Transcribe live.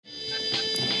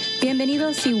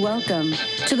Bienvenidos y welcome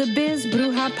to the Biz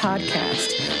Bruja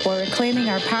podcast, where we're claiming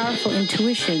our powerful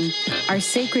intuition, our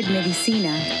sacred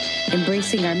medicina,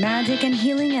 embracing our magic and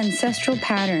healing ancestral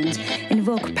patterns,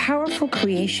 invoke powerful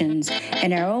creations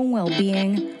in our own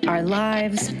well-being, our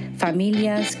lives,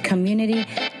 familias, community,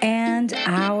 and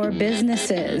our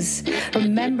businesses.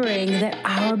 Remembering that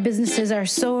our businesses are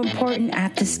so important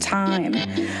at this time.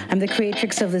 I'm the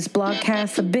creatrix of this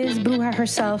blogcast, the Biz Bruja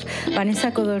herself, Vanessa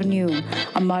Codorniu,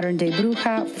 a modern-day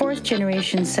bruja,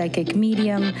 fourth-generation psychic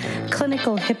medium,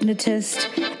 clinical hypnotist,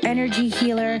 energy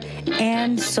healer,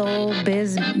 and soul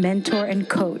biz mentor and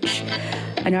coach.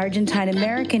 An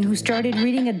Argentine-American who started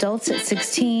reading adults at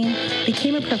 16,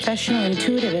 became a professional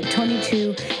intuitive at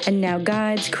 22, and now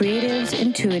guides creatives,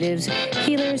 intuitives,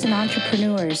 healers, and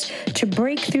entrepreneurs to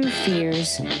break through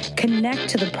fears, connect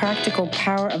to the practical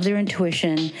power of their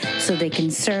intuition so they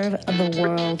can serve the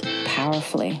world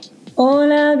powerfully.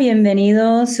 Hola,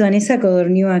 bienvenidos. Vanessa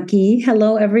Codorniu aquí.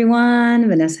 Hello, everyone.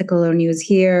 Vanessa Codorniu is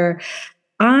here.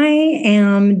 I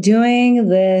am doing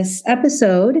this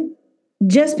episode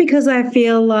just because I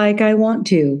feel like I want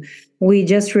to. We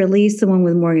just released the one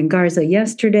with Morgan Garza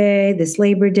yesterday, this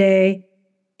Labor Day,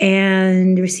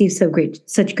 and received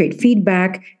such great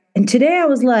feedback. And today I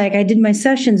was like, I did my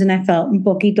sessions and I felt un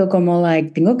poquito como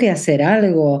like, tengo que hacer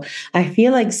algo. I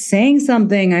feel like saying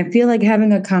something. I feel like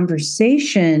having a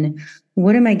conversation.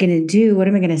 What am I going to do? What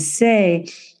am I going to say?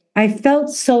 I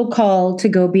felt so called to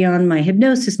go beyond my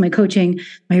hypnosis, my coaching,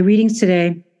 my readings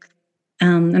today.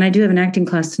 And I do have an acting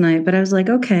class tonight, but I was like,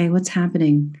 okay, what's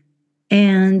happening?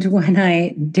 And when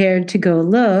I dared to go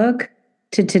look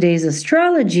to today's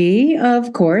astrology,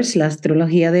 of course, la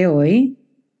astrología de hoy,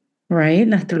 right?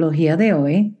 La astrología de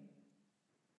hoy.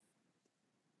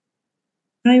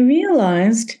 I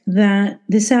realized that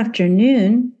this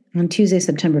afternoon, on Tuesday,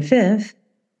 September 5th,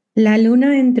 la luna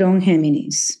entró en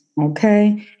Géminis,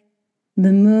 okay?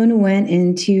 The moon went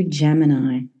into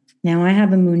Gemini. Now I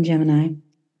have a moon Gemini.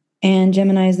 And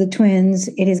Gemini is the twins.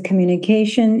 It is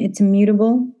communication. It's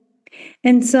immutable.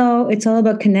 And so it's all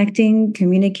about connecting,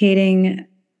 communicating,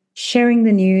 sharing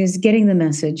the news, getting the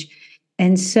message.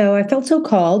 And so I felt so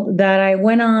called that I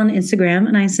went on Instagram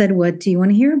and I said, what do you want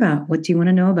to hear about? What do you want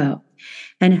to know about?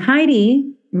 And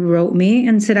Heidi wrote me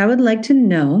and said, I would like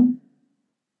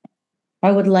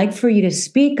for you to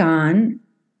speak on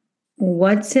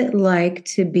what's it like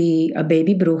to be a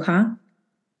baby bruja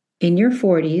in your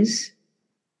 40s.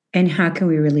 And how can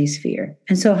we release fear?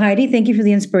 And so, Heidi, thank you for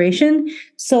the inspiration.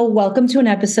 So welcome to an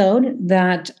episode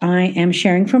that I am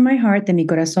sharing from my heart, de mi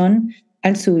corazón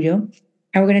al suyo.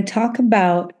 And we're going to talk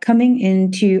about coming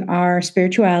into our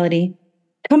spirituality,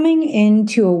 coming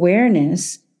into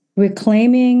awareness,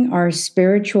 reclaiming our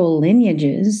spiritual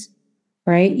lineages,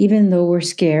 right? Even though we're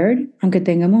scared, aunque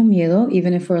tengamos miedo,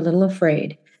 even if we're a little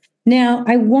afraid. Now,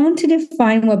 I want to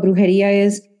define what brujeria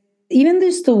is. Even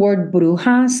just the word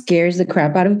bruja scares the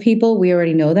crap out of people. We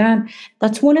already know that.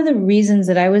 That's one of the reasons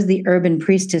that I was the urban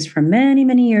priestess for many,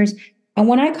 many years. And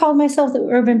when I called myself the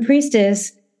urban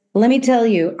priestess, let me tell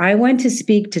you, I went to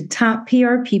speak to top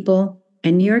PR people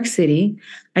in New York City.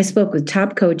 I spoke with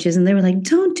top coaches and they were like,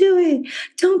 don't do it.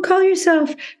 Don't call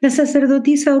yourself the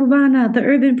sacerdotisa urbana, the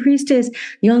urban priestess.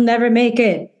 You'll never make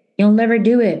it. You'll never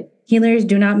do it. Healers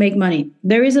do not make money.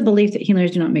 There is a belief that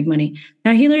healers do not make money.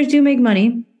 Now, healers do make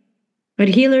money. But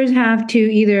healers have to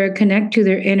either connect to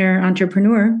their inner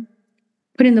entrepreneur,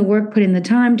 put in the work, put in the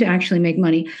time to actually make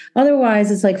money.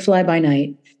 Otherwise, it's like fly by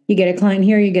night. You get a client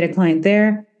here, you get a client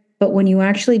there. But when you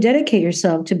actually dedicate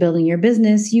yourself to building your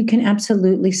business, you can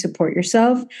absolutely support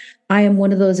yourself. I am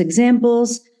one of those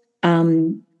examples.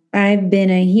 I've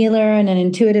been a healer and an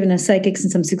intuitive and a psychic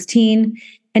since I'm 16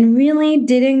 and really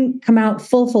didn't come out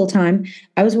full time.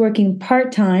 I was working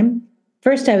part-time.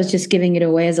 First, I was just giving it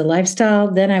away as a lifestyle.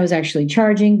 Then I was actually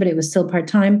charging, but it was still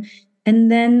part-time.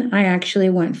 And then I actually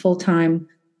went full-time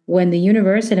when the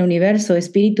universe, el universo,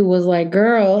 espíritu was like,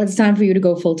 girl, it's time for you to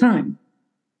go full-time.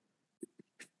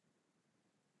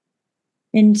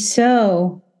 And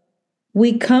so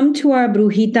we come to our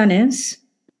brujita-ness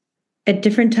at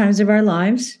different times of our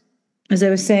lives. As I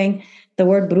was saying, the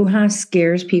word bruja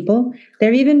scares people.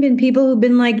 There have even been people who've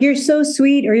been like, you're so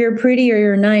sweet, or you're pretty, or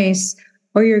you're nice,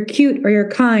 or you're cute, or you're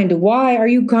kind. Why are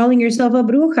you calling yourself a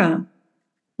bruja?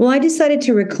 Well, I decided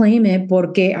to reclaim it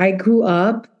porque I grew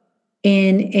up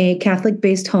in a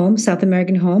Catholic-based home, South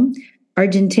American home,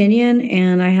 Argentinian,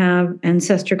 and I have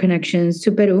ancestor connections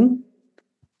to Peru,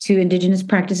 to indigenous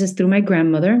practices through my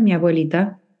grandmother, mi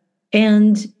abuelita.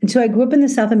 And so I grew up in the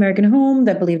South American home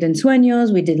that believed in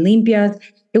sueños. We did limpias.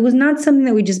 It was not something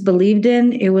that we just believed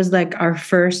in. It was like our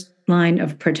first line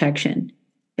of protection.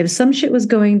 If some shit was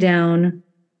going down,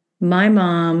 my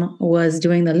mom was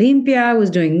doing the limpia, was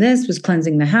doing this, was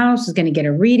cleansing the house, was going to get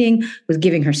a reading, was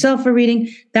giving herself a reading.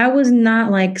 That was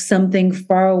not like something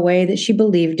far away that she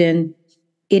believed in.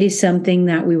 It is something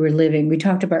that we were living. We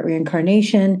talked about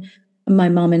reincarnation. My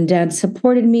mom and dad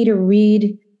supported me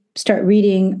to start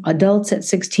reading adults at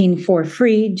 16 for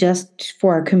free, just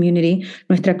for our community,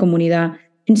 nuestra comunidad.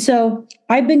 And so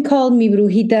I've been called mi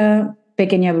brujita,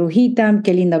 pequeña brujita,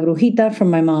 que linda brujita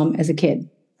from my mom as a kid.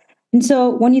 And so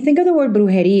when you think of the word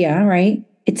brujeria, right,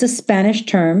 it's a Spanish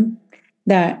term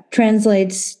that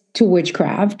translates to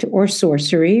witchcraft or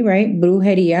sorcery, right?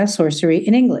 Brujeria, sorcery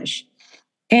in English.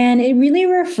 And it really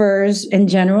refers in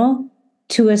general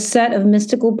to a set of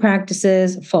mystical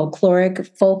practices, folkloric,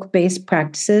 folk-based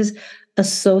practices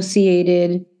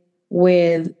associated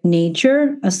with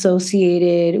nature,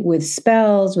 associated with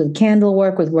spells, with candle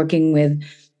work, with working with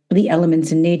the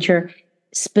elements in nature,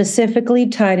 specifically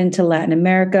tied into Latin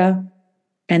America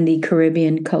and the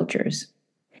Caribbean cultures.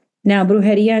 Now,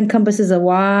 brujeria encompasses a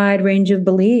wide range of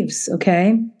beliefs,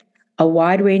 okay? A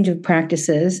wide range of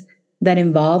practices that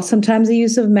involve sometimes the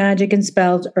use of magic and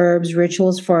spells, herbs,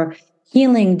 rituals for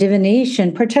healing,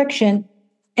 divination, protection.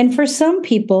 And for some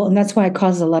people, and that's why it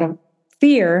causes a lot of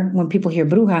fear when people hear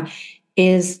bruja,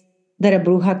 is that a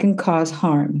bruja can cause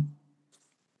harm.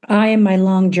 I, in my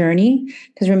long journey,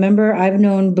 because remember, I've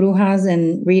known brujas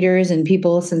and readers and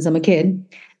people since I'm a kid,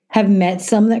 have met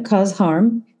some that cause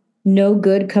harm. No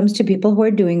good comes to people who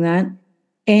are doing that.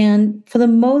 And for the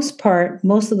most part,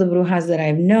 most of the brujas that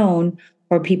I've known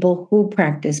are people who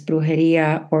practice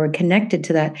brujeria or are connected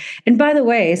to that. And by the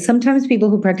way, sometimes people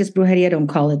who practice brujeria don't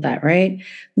call it that, right?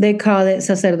 They call it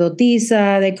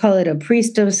sacerdotisa, they call it a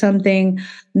priest of something,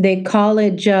 they call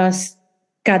it just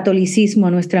Catolicismo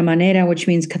a nuestra manera, which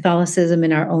means Catholicism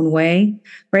in our own way,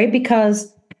 right?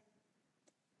 Because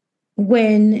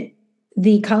when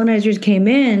the colonizers came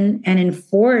in and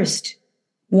enforced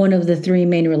one of the three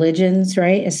main religions,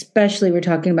 right? Especially we're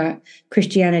talking about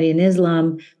Christianity and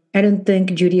Islam. I don't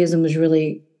think Judaism was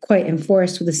really quite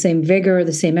enforced with the same vigor or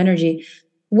the same energy.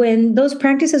 When those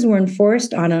practices were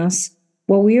enforced on us,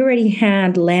 well, we already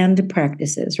had land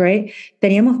practices, right?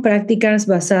 Teníamos prácticas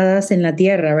basadas en la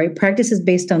tierra, right? Practices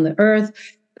based on the earth,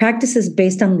 practices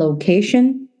based on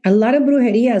location. A lot of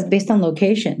brujeria is based on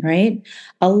location, right?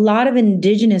 A lot of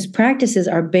indigenous practices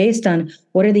are based on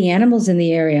what are the animals in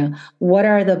the area? What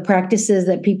are the practices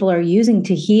that people are using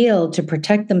to heal, to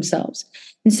protect themselves?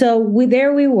 And so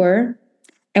there we were.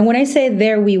 And when I say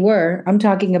there we were, I'm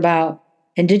talking about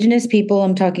indigenous people,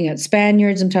 I'm talking about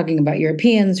Spaniards, I'm talking about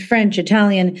Europeans, French,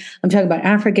 Italian, I'm talking about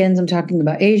Africans, I'm talking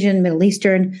about Asian, Middle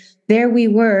Eastern. There we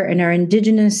were in our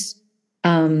indigenous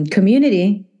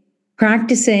community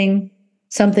practicing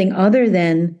something other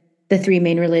than the three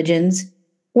main religions,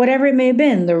 whatever it may have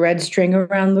been, the red string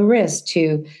around the wrist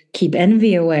to keep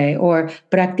envy away, or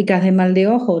prácticas de mal de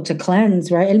ojo to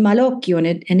cleanse, right? El mal occhio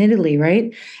in Italy,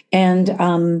 right? And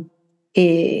or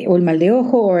el mal de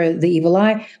ojo, or the evil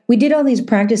eye. We did all these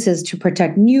practices to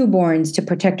protect newborns, to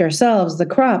protect ourselves, the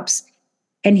crops.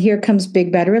 And here comes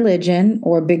big bad religion,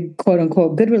 or big quote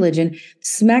unquote good religion,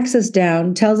 smacks us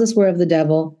down, tells us we're of the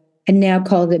devil, and now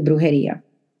calls it brujeria.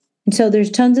 And so there's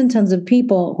tons and tons of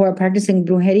people who are practicing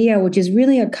brujeria, which is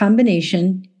really a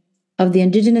combination of the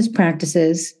indigenous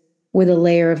practices with a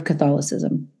layer of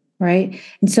Catholicism, right?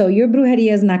 And so your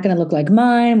brujeria is not going to look like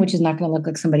mine, which is not going to look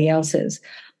like somebody else's.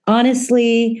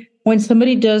 Honestly, when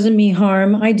somebody does me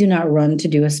harm, I do not run to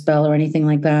do a spell or anything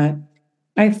like that.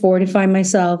 I fortify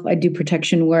myself, I do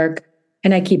protection work,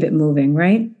 and I keep it moving,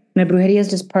 right? My brujeria is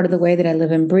just part of the way that I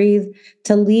live and breathe,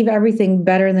 to leave everything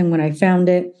better than when I found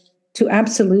it, to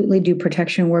absolutely do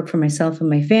protection work for myself and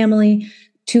my family,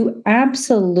 to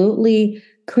absolutely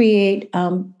create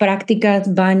prácticas,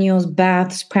 baños,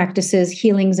 baths, practices,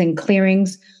 healings, and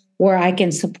clearings where I can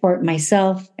support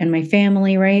myself and my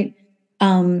family, right?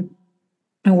 And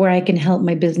where I can help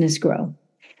my business grow.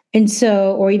 And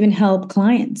so, or even help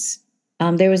clients.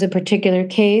 There was a particular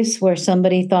case where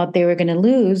somebody thought they were going to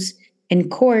lose in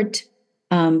court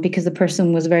because the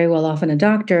person was very well off and a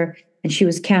doctor, and she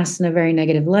was cast in a very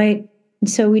negative light. And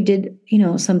so we did,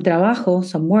 some trabajo,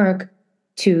 some work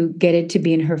to get it to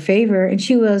be in her favor. And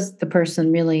she was the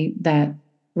person really that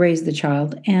raised the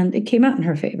child, and it came out in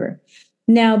her favor.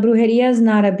 Now, brujeria is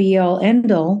not a be-all,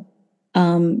 end-all,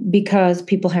 because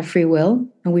people have free will,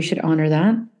 and we should honor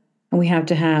that. And we have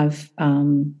to have,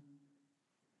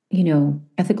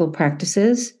 ethical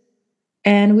practices.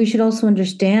 And we should also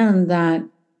understand that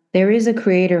there is a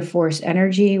creator force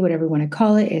energy, whatever we want to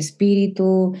call it,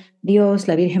 Espíritu, Dios,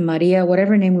 la Virgen María,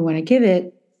 whatever name we want to give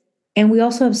it. And we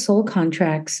also have soul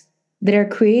contracts that are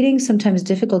creating sometimes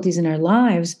difficulties in our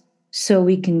lives so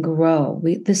we can grow.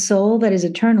 The soul that is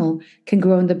eternal can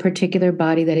grow in the particular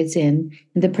body that it's in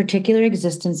the particular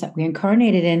existence that we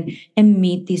incarnated in, and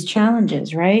meet these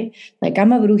challenges, right? Like,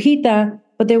 I'm a brujita,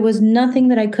 but there was nothing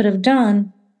that I could have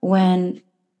done when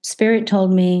Spirit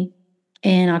told me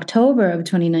in October of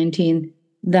 2019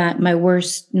 that my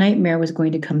worst nightmare was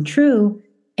going to come true,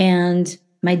 and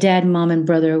my dad, mom, and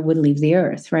brother would leave the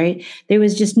earth, right? There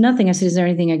was just nothing. I said, is there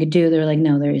anything I could do? They were like,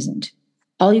 no, there isn't.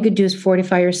 All you could do is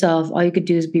fortify yourself. All you could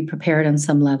do is be prepared on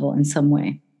some level, in some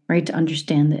way, right, to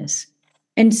understand this.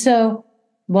 And so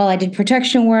while I did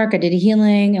protection work, I did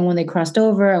healing, and when they crossed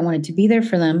over, I wanted to be there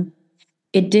for them.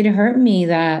 It did hurt me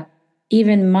that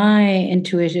even my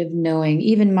intuitive knowing,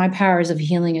 even my powers of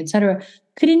healing, etc.,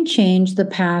 couldn't change the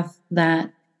path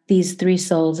that these three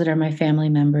souls that are my family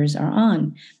members are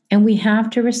on. And we have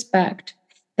to respect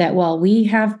that while we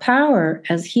have power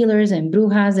as healers and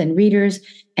brujas and readers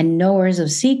and knowers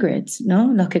of secrets, no,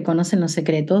 los que conocen los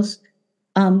secretos,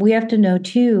 we have to know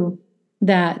too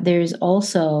that there's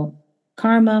also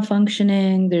karma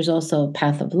functioning, there's also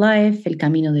path of life, el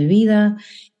camino de vida,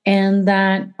 and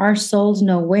that our souls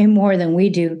know way more than we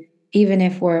do, even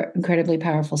if we're incredibly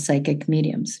powerful psychic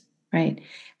mediums, right?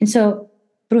 And so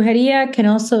brujeria can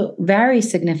also vary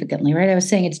significantly, right? I was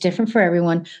saying it's different for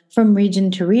everyone from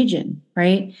region to region,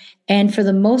 right? And for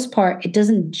the most part, it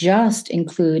doesn't just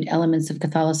include elements of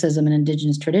Catholicism and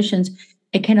indigenous traditions.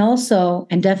 It can also,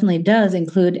 and definitely does,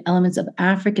 include elements of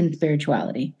African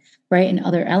spirituality, right? And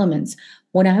other elements.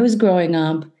 When I was growing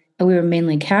up, and we were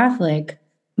mainly Catholic,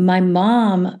 my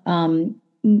mom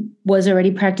was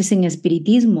already practicing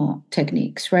espiritismo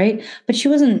techniques, right? But she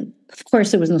wasn't, of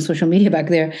course, there was no social media back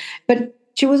there, but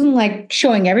she wasn't like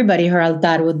showing everybody her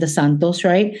altar with the santos,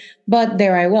 right? But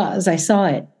there I was, I saw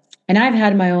it. And I've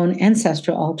had my own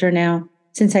ancestral altar now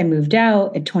since I moved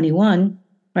out at 21,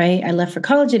 right? I left for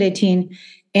college at 18,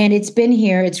 and it's been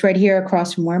here. It's right here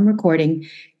across from where I'm recording.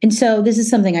 And so this is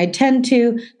something I tend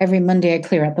to. Every Monday, I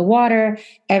clear out the water.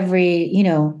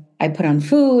 I put on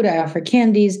food. I offer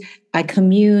candies. I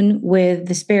commune with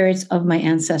the spirits of my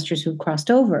ancestors who've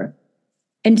crossed over.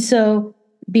 And so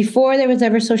before there was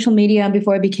ever social media, and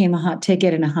before it became a hot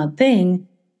ticket and a hot thing,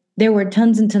 there were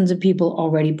tons and tons of people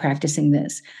already practicing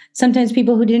this. Sometimes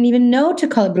people who didn't even know to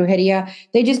call it brujeria,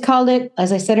 they just called it,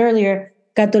 as I said earlier,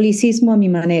 catolicismo a mi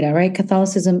manera, right?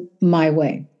 Catholicism my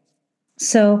way.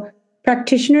 So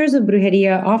practitioners of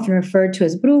brujeria often referred to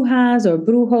as brujas or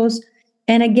brujos.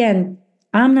 And again,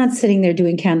 I'm not sitting there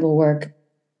doing candle work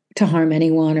to harm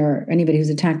anyone or anybody who's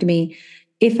attacked me.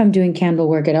 If I'm doing candle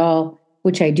work at all,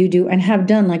 which I do and have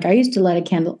done, like I used to light a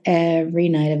candle every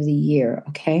night of the year,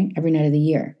 okay? Every night of the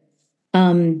year.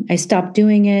 I stopped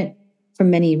doing it for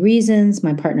many reasons.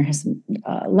 My partner has some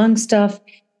lung stuff,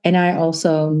 and I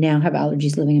also now have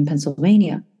allergies living in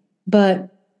Pennsylvania.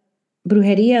 But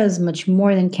brujeria is much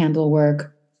more than candle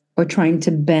work or trying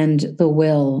to bend the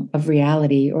will of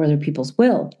reality or other people's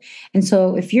will. And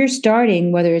so if you're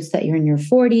starting, whether it's that you're in your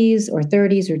 40s or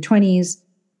 30s or 20s,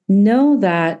 know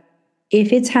that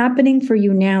if it's happening for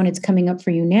you now and it's coming up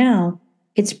for you now,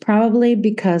 it's probably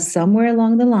because somewhere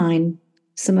along the line,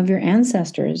 some of your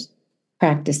ancestors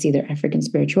practiced either African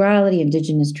spirituality,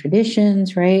 indigenous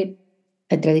traditions, right?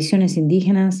 Tradiciones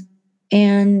indígenas,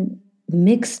 and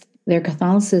mixed their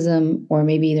Catholicism or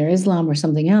maybe their Islam or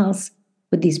something else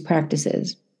with these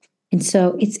practices. And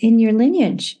so it's in your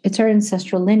lineage. It's our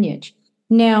ancestral lineage.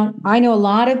 Now, I know a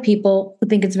lot of people who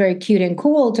think it's very cute and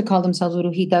cool to call themselves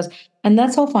brujitas, and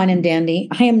that's all fine and dandy.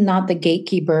 I am not the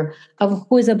gatekeeper of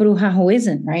who is a bruja, who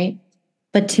isn't, right?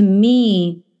 But to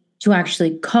me, to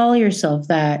actually call yourself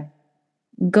that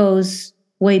goes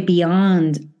way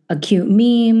beyond a cute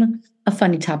meme, a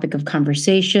funny topic of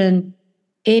conversation.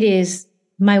 It is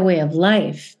my way of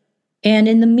life. And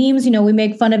in the memes, we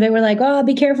make fun of it. We're like, oh,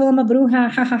 be careful, I'm a bruja,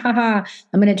 ha, ha, ha, ha.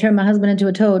 I'm going to turn my husband into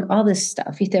a toad, all this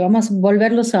stuff. Vamos a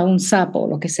volverlos a un sapo,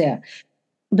 lo que sea.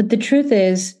 But the truth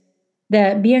is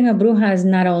that being a bruja is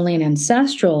not only an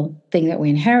ancestral thing that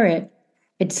we inherit,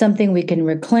 it's something we can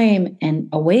reclaim and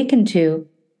awaken to.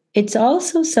 It's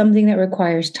also something that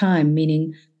requires time,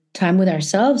 meaning time with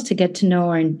ourselves to get to know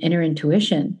our inner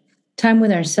intuition, time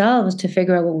with ourselves to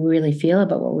figure out what we really feel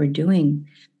about what we're doing,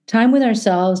 time with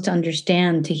ourselves to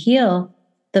understand, to heal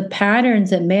the patterns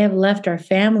that may have left our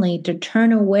family, to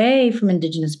turn away from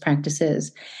indigenous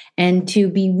practices and to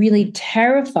be really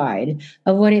terrified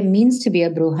of what it means to be a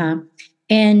bruja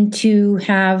and to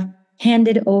have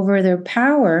handed over their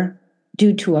power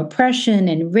due to oppression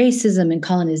and racism and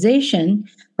colonization,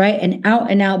 right? And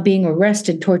out being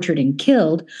arrested, tortured, and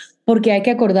killed. Porque hay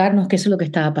que acordarnos que eso es lo que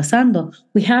estaba pasando.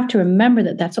 We have to remember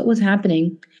that that's what was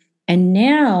happening. And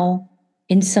now,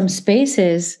 in some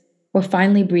spaces, we're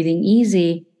finally breathing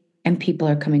easy and people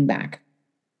are coming back.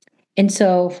 And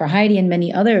so for Heidi and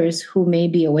many others who may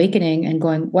be awakening and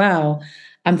going, wow,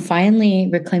 I'm finally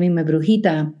reclaiming my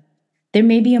brujita, there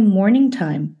may be a mourning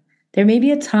time. There may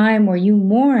be a time where you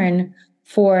mourn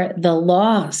for the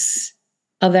loss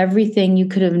of everything you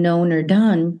could have known or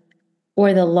done,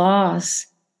 or the loss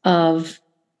of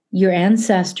your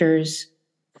ancestors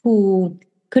who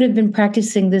could have been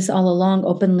practicing this all along,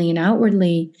 openly and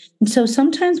outwardly. And so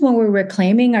sometimes when we're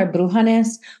reclaiming our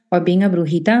bruja-ness or being a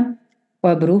brujita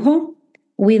or a brujo,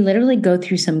 we literally go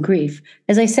through some grief.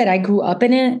 As I said, I grew up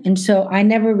in it, and so I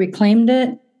never reclaimed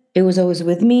it. It was always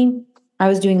with me. I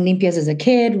was doing limpias as a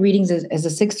kid, readings as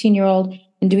a 16-year-old,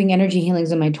 and doing energy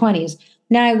healings in my 20s.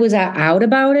 Now, was I out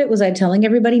about it? Was I telling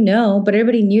everybody? No, but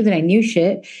everybody knew that I knew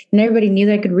shit, and everybody knew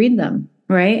that I could read them,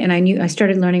 right? And I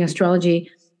started learning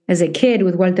astrology as a kid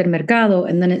with Walter Mercado,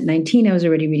 and then at 19, I was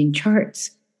already reading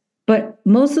charts. But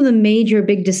most of the major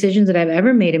big decisions that I've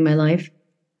ever made in my life,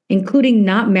 including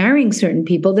not marrying certain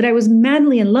people that I was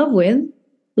madly in love with,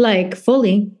 like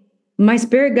fully, my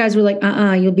spirit guides were like,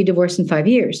 you'll be divorced in 5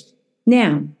 years.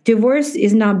 Now, divorce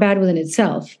is not bad within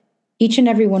itself. Each and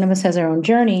every one of us has our own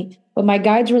journey, but my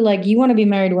guides were like, you want to be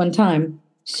married one time.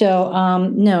 So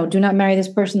no, do not marry this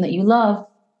person that you love.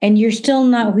 And you're still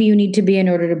not who you need to be in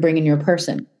order to bring in your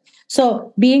person.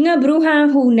 So being a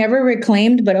bruja who never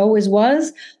reclaimed but always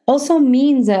was also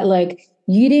means that like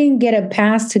you didn't get a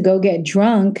pass to go get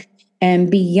drunk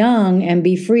and be young and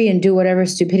be free and do whatever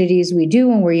stupidities we do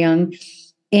when we're young.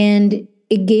 And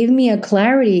it gave me a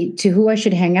clarity to who I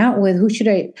should hang out with, who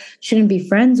shouldn't be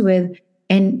friends with,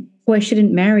 and who I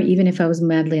shouldn't marry, even if I was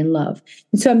madly in love.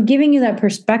 And so I'm giving you that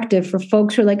perspective for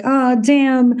folks who are like, oh,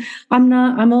 damn,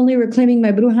 I'm only reclaiming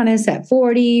my bruja-ness at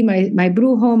 40, my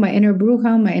brujo, my inner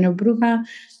bruja.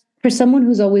 For someone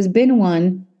who's always been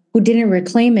one, who didn't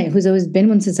reclaim it, who's always been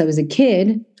one since I was a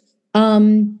kid,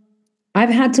 I've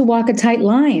had to walk a tight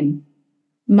line.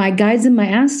 My guides and my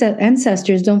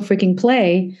ancestors don't freaking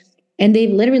play. And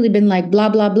they've literally been like, blah,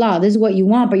 blah, blah. This is what you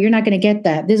want, but you're not going to get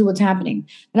that. This is what's happening.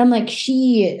 And I'm like,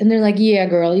 shit. And they're like, yeah,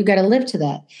 girl, you got to live to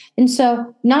that. And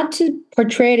so not to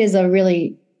portray it as a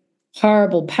really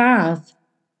horrible path,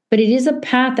 but it is a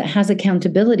path that has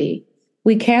accountability.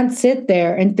 We can't sit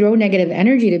there and throw negative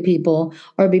energy to people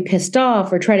or be pissed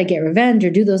off or try to get revenge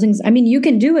or do those things. I mean, you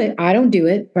can do it. I don't do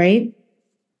it, right?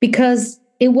 Because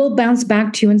it will bounce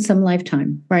back to you in some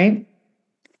lifetime, right?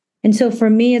 And so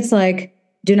for me, it's like,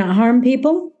 do not harm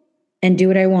people and do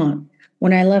what I want.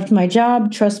 When I left my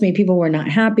job, trust me, people were not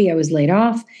happy. I was laid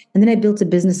off. And then I built a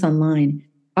business online.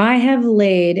 I have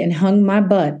laid and hung my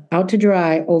butt out to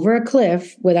dry over a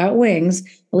cliff without wings.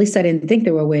 At least I didn't think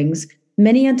there were wings.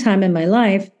 Many a time in my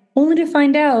life, only to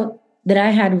find out that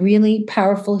I had really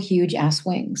powerful, huge ass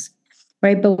wings,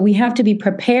 right? But we have to be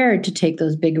prepared to take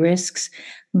those big risks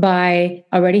by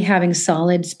already having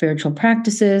solid spiritual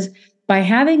practices, by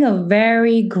having a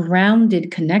very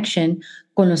grounded connection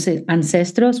con los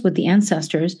ancestros, with the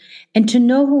ancestors, and to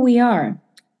know who we are.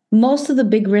 Most of the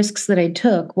big risks that I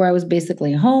took, where I was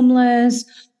basically homeless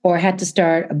or had to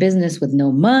start a business with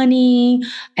no money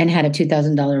and had a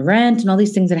 $2,000 rent and all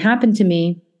these things that happened to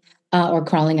me, or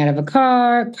crawling out of a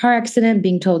car accident,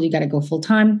 being told you got to go full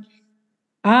time,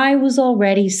 I was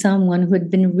already someone who had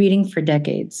been reading for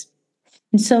decades.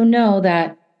 And so know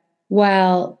that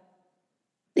while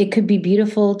it could be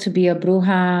beautiful to be a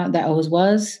bruja that always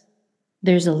was,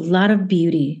 there's a lot of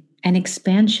beauty and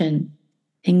expansion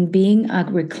in being a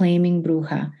reclaiming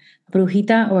bruja, a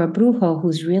brujita or a brujo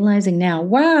who's realizing now,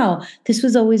 wow, this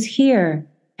was always here.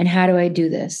 And how do I do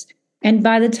this? And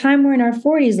by the time we're in our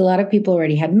 40s, a lot of people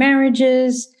already had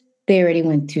marriages. They already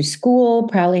went through school,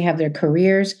 probably have their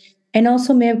careers, and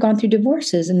also may have gone through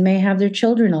divorces and may have their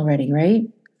children already, right?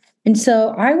 And so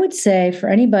I would say for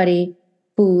anybody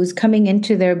who's coming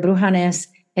into their bruja-ness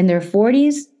in their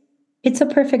 40s, it's a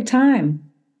perfect time.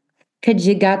 Because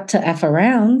you got to F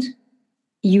around.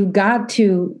 You got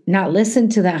to not listen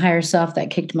to that higher self that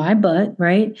kicked my butt,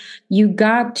 right? You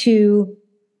got to,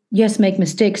 yes, make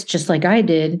mistakes just like I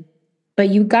did, but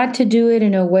you got to do it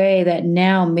in a way that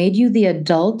now made you the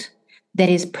adult that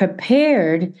is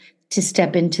prepared to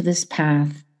step into this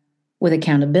path with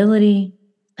accountability,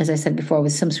 as I said before,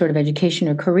 with some sort of education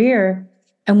or career,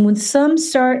 and with some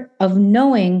sort of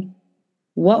knowing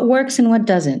what works and what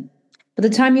doesn't. By the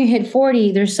time you hit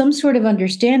 40, there's some sort of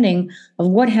understanding of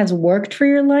what has worked for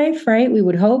your life, right? We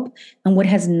would hope, and what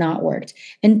has not worked.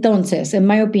 Entonces, in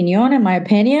my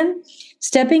opinion,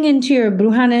 stepping into your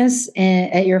bruja-ness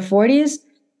at your 40s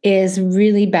is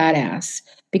really badass.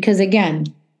 Because again,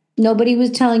 nobody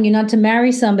was telling you not to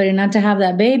marry somebody, not to have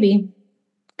that baby,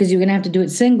 because you're going to have to do it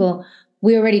single.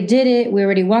 We already did it. We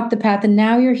already walked the path. And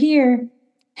now you're here,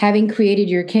 having created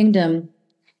your kingdom.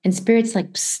 And Spirit's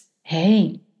like, psst,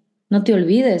 hey, no te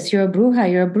olvides. You're a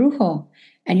bruja. You're a brujo.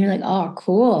 And you're like, oh,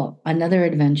 cool. Another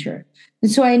adventure. And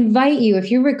so I invite you,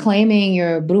 if you're reclaiming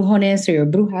your brujo-ness or your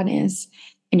bruja-ness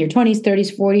in your 20s,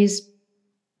 30s, 40s,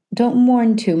 don't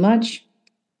mourn too much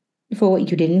for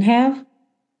what you didn't have,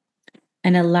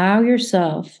 and allow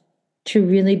yourself to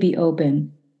really be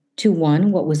open to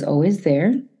one, what was always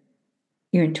there,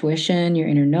 your intuition, your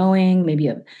inner knowing,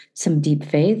 maybe some deep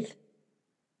faith,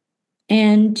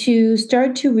 and to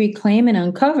start to reclaim and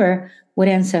uncover what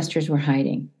ancestors were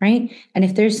hiding, right? And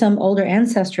if there's some older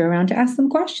ancestor around, to ask them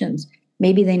questions.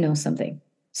 Maybe they know something.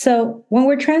 So when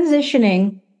we're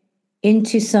transitioning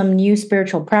into some new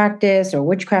spiritual practice or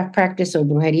witchcraft practice or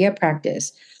brujeria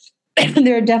practice,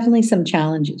 there are definitely some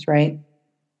challenges, right?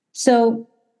 So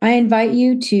I invite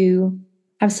you to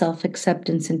have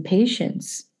self-acceptance and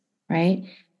patience, right?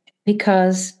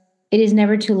 Because it is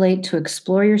never too late to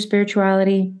explore your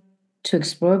spirituality, to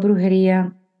explore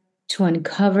brujeria, to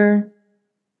uncover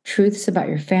truths about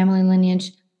your family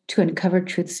lineage, to uncover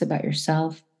truths about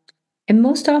yourself. And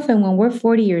most often when we're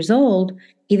 40 years old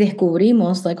y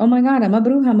descubrimos like, oh my God, I'm a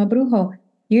bruja, I'm a brujo,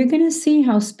 you're going to see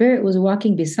how Spirit was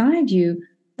walking beside you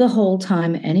the whole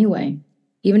time anyway.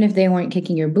 Even if they weren't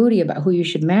kicking your booty about who you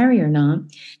should marry or not,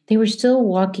 they were still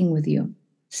walking with you.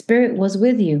 Spirit was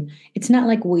with you. It's not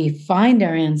like we find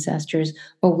our ancestors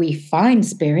or we find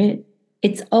Spirit.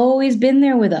 It's always been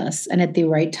there with us. And at the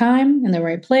right time, in the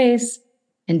right place,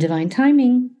 in divine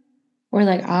timing, we're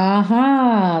like,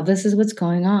 aha, this is what's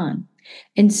going on.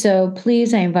 And so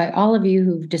please, I invite all of you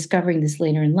who're discovering this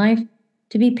later in life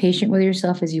to be patient with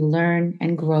yourself as you learn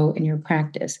and grow in your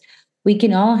practice. We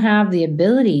can all have the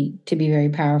ability to be very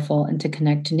powerful and to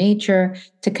connect to nature,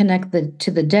 to connect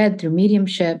to the dead through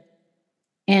mediumship,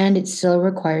 and it still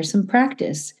requires some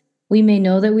practice. We may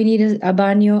know that we need a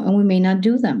baño and we may not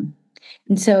do them.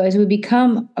 And so as we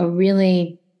become a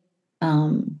really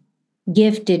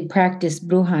gifted practice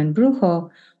bruja and brujo,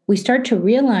 we start to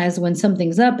realize when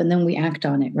something's up and then we act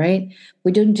on it, right?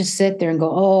 We don't just sit there and go,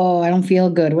 oh, I don't feel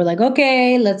good. We're like,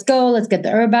 okay, let's go. Let's get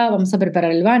the herb out. Vamos a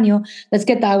preparar el baño. Let's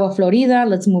get the agua florida.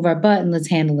 Let's move our butt and let's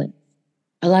handle it.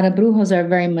 A lot of brujos are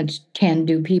very much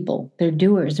can-do people. They're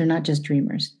doers. They're not just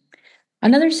dreamers.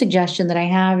 Another suggestion that I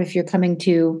have if you're coming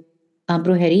to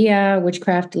brujeria,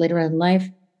 witchcraft later on in life,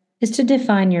 is to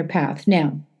define your path.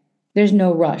 Now, there's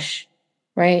no rush,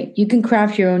 right? You can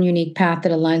craft your own unique path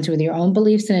that aligns with your own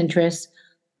beliefs and interests,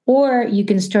 or you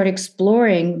can start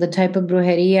exploring the type of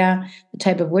brujeria, the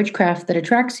type of witchcraft that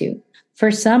attracts you.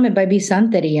 For some, it might be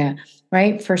santeria,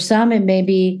 right? For some, it may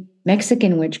be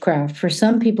Mexican witchcraft. For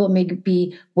some people, it may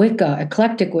be Wicca,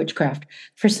 eclectic witchcraft.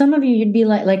 For some of you, you'd be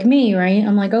like me, right?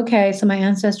 I'm like, okay, so my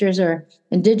ancestors are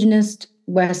indigenous,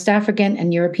 West African,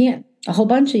 and European, a whole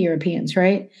bunch of Europeans,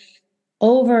 right?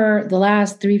 Over the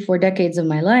last 3-4 decades of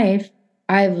my life,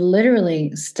 I've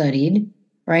literally studied,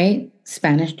 right?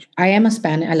 Spanish. I am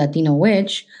a Latino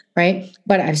witch, right?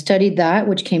 But I've studied that,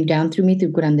 which came down through me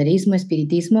through curanderismo,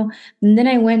 espiritismo. And then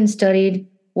I went and studied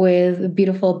with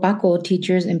beautiful Paco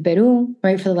teachers in Peru,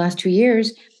 right, for the last 2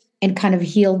 years, and kind of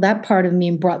healed that part of me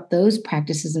and brought those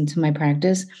practices into my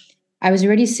practice. I was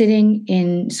already sitting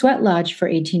in Sweat Lodge for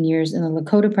 18 years in the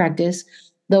Lakota practice,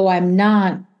 though I'm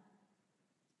not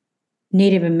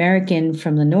Native American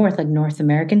from the North, like North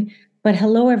American. But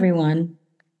hello, everyone.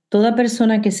 Toda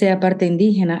persona que sea parte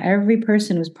indígena, every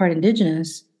person who's part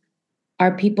indigenous,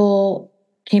 our people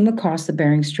came across the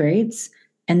Bering Straits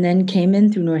and then came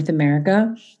in through North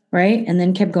America, right? And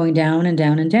then kept going down and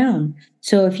down and down.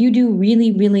 So if you do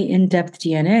really, really in-depth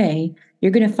DNA,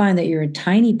 you're going to find that you're a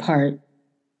tiny part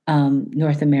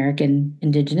North American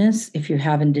indigenous, if you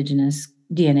have indigenous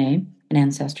DNA and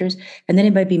ancestors. And then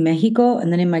it might be Mexico,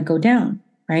 and then it might go down,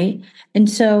 right? And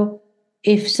so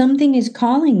if something is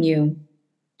calling you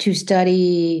to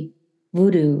study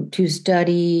voodoo, to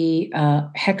study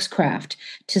hexcraft,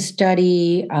 to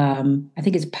study, I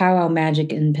think it's powwow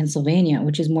magic in Pennsylvania,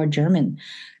 which is more German,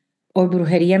 or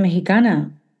brujeria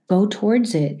mexicana, go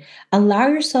towards it. Allow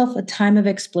yourself a time of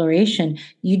exploration.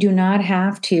 You do not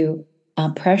have to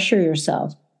pressure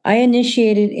yourself. I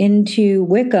initiated into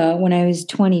Wicca when I was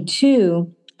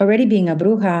 22, already being a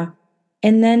bruja,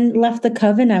 and then left the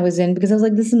coven I was in because I was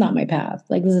like, this is not my path.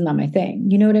 Like, this is not my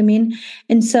thing. You know what I mean?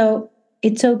 And so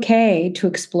it's okay to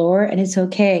explore, and it's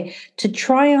okay to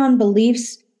try on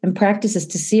beliefs and practices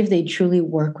to see if they truly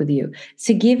work with you.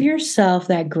 So give yourself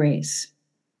that grace.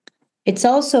 It's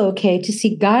also okay to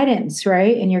seek guidance,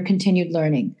 right, in your continued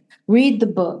learning. Read the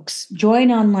books,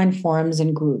 join online forums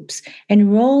and groups,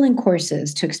 enroll in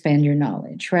courses to expand your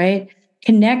knowledge, right?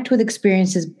 Connect with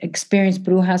experienced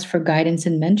brujas for guidance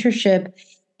and mentorship,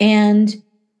 and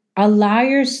allow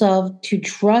yourself to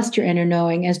trust your inner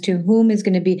knowing as to whom is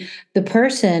going to be the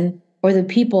person or the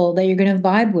people that you're going to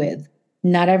vibe with.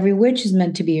 Not every witch is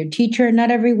meant to be your teacher.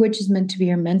 Not every witch is meant to be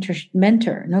your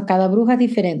mentor. No, cada bruja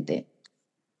diferente.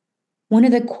 One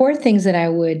of the core things that I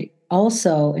would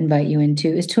also invite you into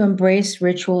is to embrace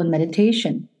ritual and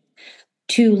meditation,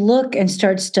 to look and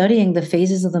start studying the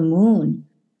phases of the moon,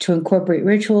 to incorporate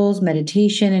rituals,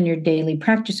 meditation in your daily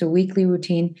practice or weekly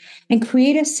routine, and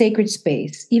create a sacred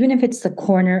space, even if it's the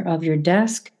corner of your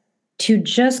desk, to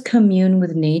just commune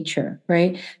with nature,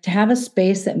 right? To have a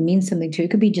space that means something to you.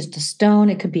 It could be just a stone,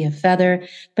 it could be a feather,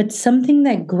 but something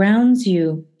that grounds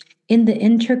you in the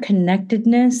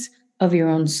interconnectedness of your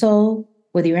own soul,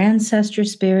 with your ancestor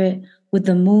spirit, with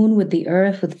the moon, with the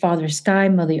earth, with Father Sky,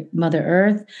 Mother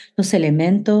Earth, los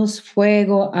elementos,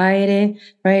 fuego, aire,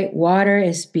 right? Water,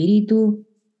 espíritu,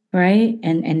 right?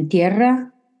 And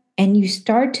tierra. And you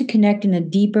start to connect in a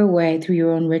deeper way through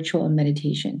your own ritual and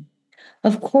meditation.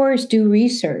 Of course, do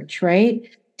research, right?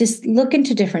 Just look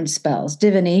into different spells,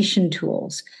 divination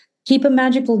tools. Keep a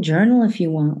magical journal if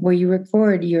you want, where you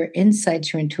record your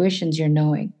insights, your intuitions, your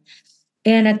knowing.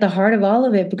 And at the heart of all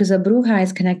of it, because a bruja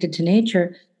is connected to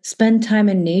nature, spend time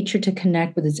in nature to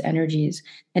connect with its energies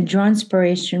and draw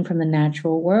inspiration from the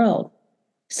natural world.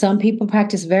 Some people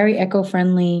practice very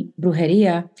eco-friendly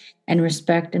brujeria and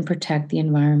respect and protect the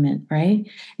environment, right?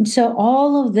 And so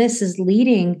all of this is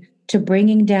leading to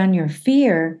bringing down your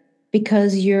fear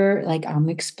because you're like, I'm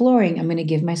exploring, I'm going to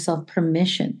give myself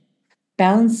permission.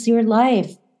 Balance your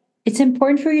life. It's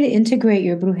important for you to integrate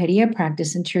your brujeria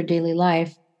practice into your daily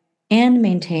life and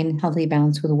maintain healthy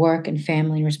balance with work and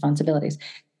family and responsibilities.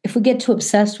 If we get too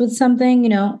obsessed with something,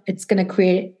 it's going to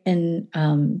create an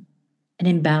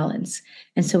imbalance.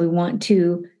 And so we want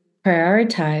to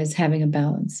prioritize having a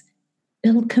balance.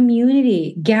 Build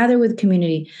community, gather with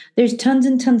community. There's tons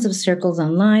and tons of circles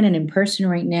online and in person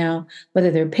right now, whether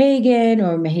they're pagan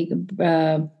or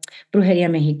brujeria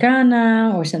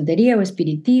mexicana or santeria or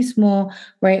espiritismo,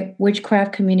 right?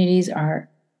 Witchcraft communities are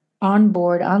on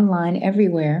board, online,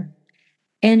 everywhere.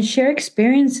 And share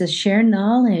experiences, share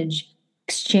knowledge,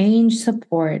 exchange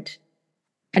support.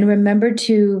 And remember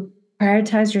to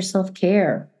prioritize your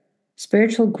self-care.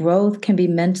 Spiritual growth can be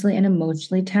mentally and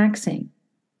emotionally taxing,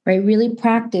 right? Really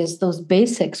practice those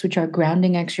basics, which are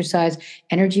grounding exercise,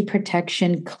 energy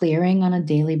protection, clearing on a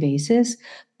daily basis.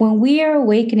 When we are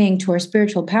awakening to our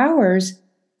spiritual powers,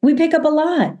 we pick up a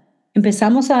lot.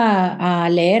 Empezamos a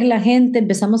leer la gente,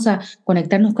 empezamos a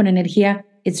conectarnos con energía.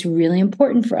 It's really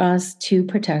important for us to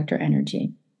protect our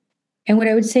energy. And what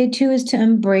I would say too is to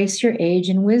embrace your age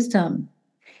and wisdom.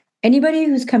 Anybody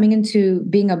who's coming into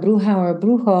being a bruja or a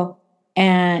brujo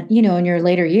and, in your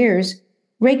later years,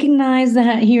 recognize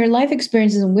that your life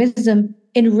experiences and wisdom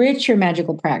enrich your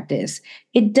magical practice.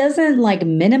 It doesn't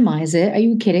minimize it. Are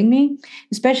you kidding me?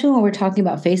 Especially when we're talking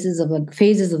about phases of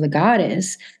the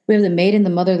goddess. We have the maiden, the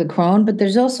mother, the crone, but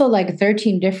there's also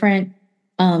 13 different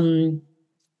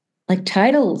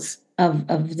titles of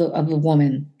the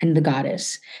woman and the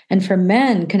goddess. And for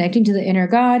men, connecting to the inner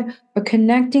god or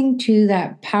connecting to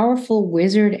that powerful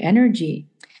wizard energy,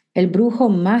 el brujo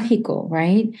mágico,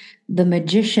 right? The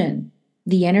magician,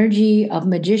 the energy of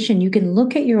magician. You can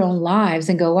look at your own lives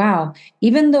and go, wow,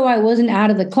 even though I wasn't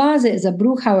out of the closet as a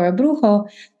bruja or a brujo,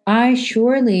 I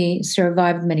surely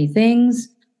survived many things.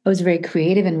 I was very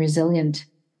creative and resilient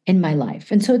in my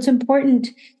life. And so it's important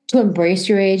to embrace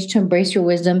your age, to embrace your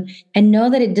wisdom, and know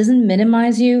that it doesn't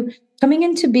minimize you. Coming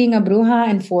into being a bruja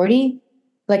in 40,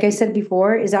 like I said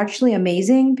before, is actually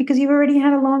amazing because you've already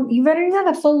had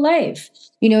a full life.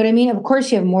 You know what I mean? Of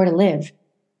course, you have more to live.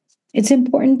 It's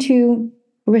important to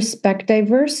respect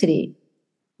diversity.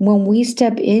 When we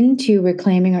step into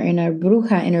reclaiming our inner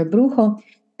bruja, inner brujo,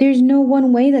 there's no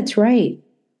one way that's right?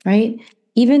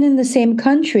 Even in the same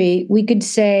country, we could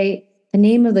say the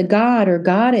name of the god or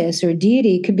goddess or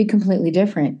deity could be completely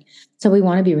different. So we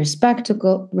want to be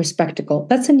respectable.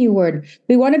 That's a new word.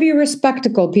 We want to be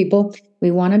respectable, people.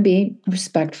 We want to be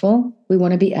respectful. We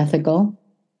want to be ethical.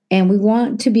 And we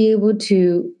want to be able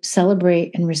to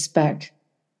celebrate and respect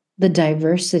the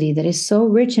diversity that is so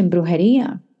rich in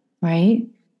brujeria, right?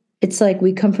 It's like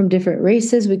we come from different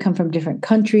races, we come from different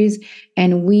countries,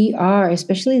 and we are,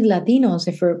 especially Latinos,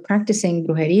 if we're practicing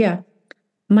brujeria,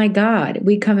 my God,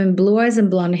 we come in blue eyes and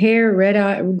blonde hair,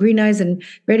 green eyes and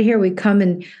red hair. We come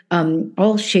in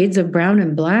all shades of brown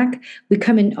and black. We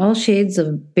come in all shades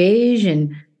of beige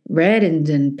and red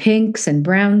and pinks and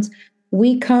browns.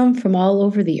 We come from all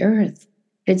over the earth.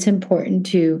 It's important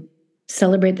to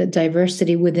Celebrate the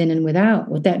diversity within and without.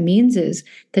 What that means is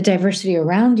the diversity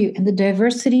around you and the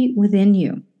diversity within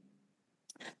you.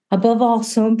 Above all,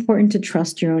 so important to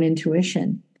trust your own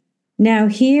intuition. Now,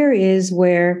 here is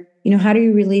where, how do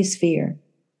you release fear?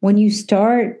 When you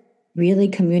start really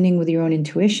communing with your own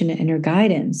intuition and your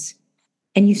guidance,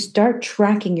 and you start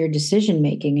tracking your decision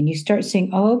making, and you start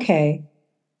saying, oh, okay,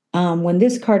 when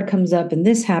this card comes up and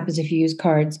this happens, if you use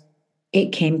cards,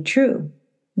 it came true.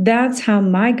 That's how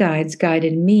my guides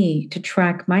guided me to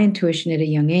track my intuition at a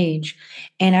young age.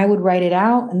 And I would write it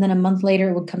out, and then a month later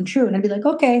it would come true. And I'd be like,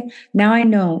 okay, now I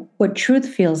know what truth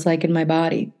feels like in my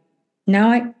body. Now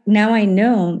I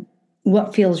know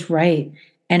what feels right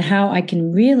and how I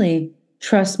can really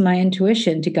trust my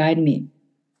intuition to guide me.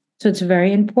 So it's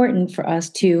very important for us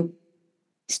to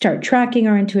start tracking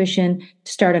our intuition,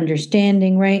 to start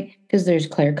understanding, right? Because there's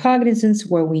claircognizance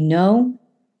where we know,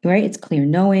 right? It's clear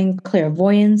knowing,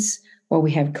 clairvoyance, where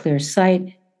we have clear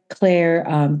sight,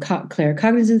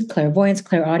 claircognizance, clairvoyance,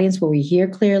 clairaudience, where we hear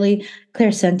clearly,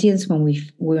 clairsentience,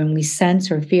 when we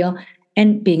sense or feel,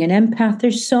 and being an empath.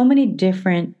 There's so many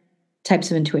different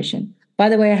types of intuition. By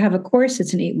the way, I have a course.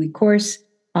 It's an 8-week course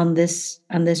on this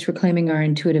reclaiming our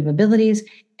intuitive abilities,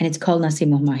 and it's called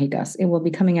Nacimos Mágicas. It will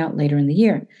be coming out later in the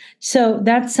year. So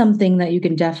that's something that you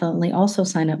can definitely also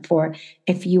sign up for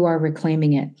if you are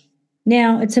reclaiming it.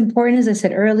 Now, it's important, as I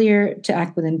said earlier, to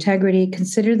act with integrity.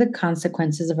 Consider the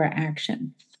consequences of our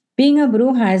action. Being a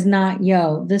bruja is not,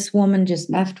 this woman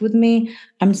just effed with me,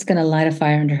 I'm just going to light a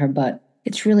fire under her butt.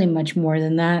 It's really much more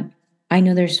than that. I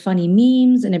know there's funny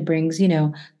memes and it brings,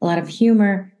 a lot of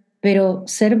humor, pero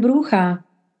ser bruja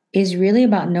is really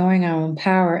about knowing our own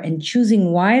power and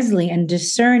choosing wisely and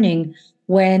discerning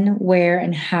when, where,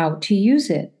 and how to use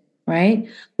it, right?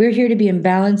 We're here to be in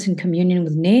balance and communion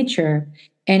with nature.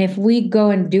 And if we go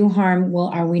and do harm, well,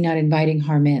 are we not inviting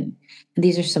harm in? And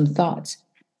these are some thoughts.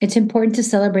 It's important to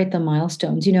celebrate the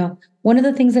milestones. One of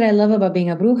the things that I love about being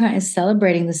a bruja is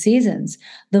celebrating the seasons,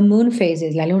 the moon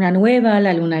phases, la luna nueva,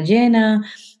 la luna llena.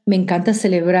 Me encanta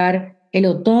celebrar el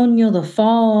otoño, the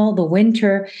fall, the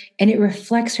winter, and it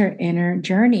reflects her inner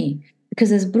journey.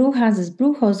 Because as brujas, as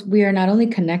brujos, we are not only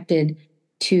connected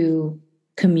to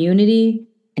community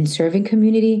and serving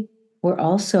community, we're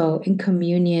also in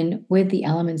communion with the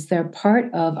elements that are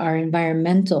part of our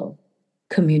environmental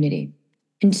community.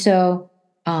 And so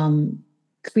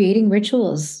creating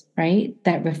rituals, right,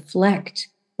 that reflect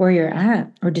where you're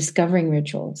at, or discovering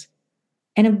rituals.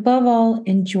 And above all,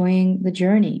 enjoying the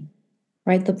journey,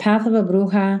 right? The path of a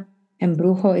bruja and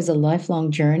brujo is a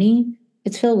lifelong journey.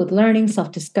 It's filled with learning,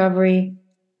 self-discovery,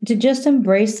 to just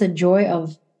embrace the joy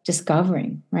of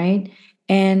discovering, right?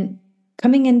 And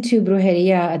coming into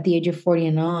brujeria at the age of 40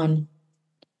 and on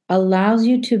allows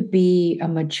you to be a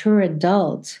mature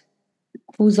adult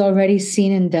who's already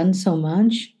seen and done so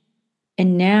much.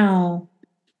 And now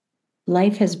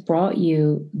life has brought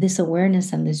you this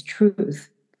awareness and this truth.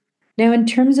 Now, in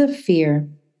terms of fear,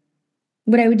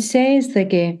 what I would say is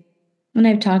that when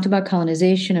I've talked about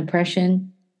colonization,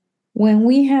 oppression, when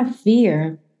we have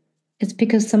fear, it's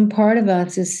because some part of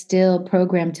us is still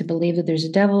programmed to believe that there's a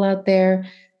devil out there,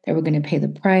 that we're going to pay the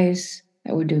price,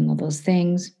 that we're doing all those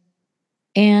things.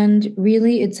 And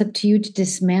really, it's up to you to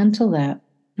dismantle that,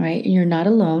 right? And you're not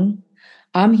alone.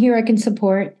 I'm here, I can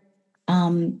support.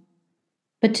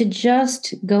 But to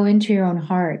just go into your own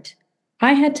heart.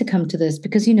 I had to come to this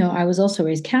because, I was also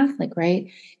raised Catholic, right?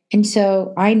 And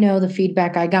so I know the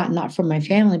feedback I got, not from my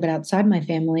family, but outside my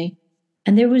family.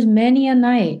 And there was many a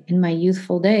night in my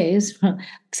youthful days,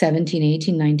 17,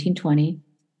 18, 19, 20,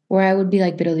 where I would be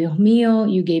like, pero Dios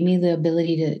mío, you gave me the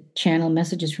ability to channel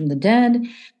messages from the dead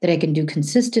that I can do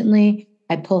consistently.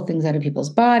 I pull things out of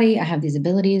people's body. I have these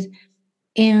abilities.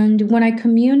 And when I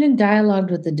communed and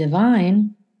dialogued with the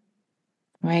divine,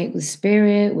 right, with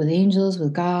spirit, with angels,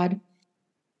 with God,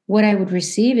 what I would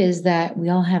receive is that we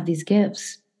all have these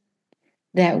gifts,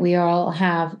 that we all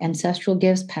have ancestral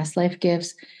gifts, past life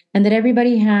gifts, and that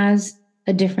everybody has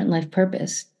a different life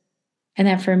purpose. And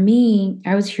that for me,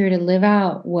 I was here to live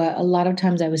out what a lot of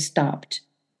times I was stopped.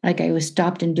 Like I was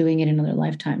stopped in doing it in other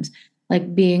lifetimes,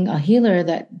 like being a healer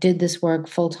that did this work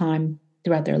full time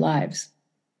throughout their lives.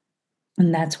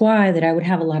 And that's why that I would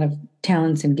have a lot of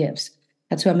talents and gifts.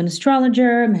 That's why I'm an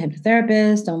astrologer, I'm a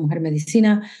hypnotherapist, I'm a mujer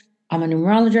medicina, I'm a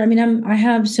numerologist. I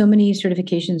have so many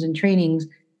certifications and trainings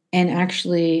and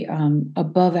actually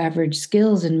above average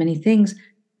skills in many things,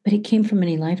 but it came from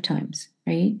many lifetimes,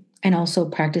 right? And also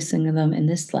practicing them in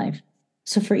this life.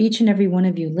 So for each and every one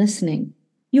of you listening,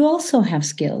 you also have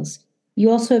skills.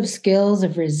 You also have skills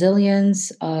of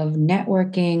resilience, of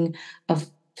networking,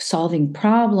 of solving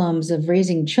problems, of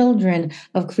raising children,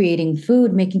 of creating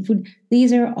food, making food.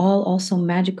 These are all also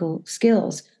magical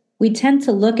skills. We tend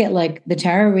to look at like the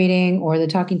tarot reading or the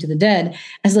talking to the dead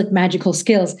as like magical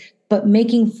skills, but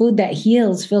making food that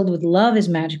heals filled with love is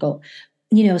magical.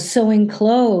 Sewing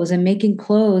clothes and making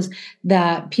clothes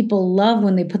that people love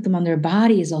when they put them on their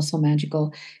body is also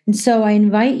magical. And so I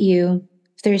invite you,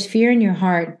 if there's fear in your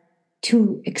heart,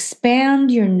 to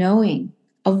expand your knowing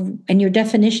of and your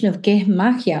definition of qué es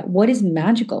magia. What is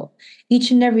magical?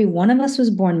 Each and every one of us was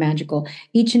born magical.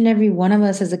 Each and every one of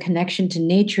us has a connection to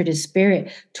nature, to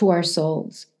spirit, to our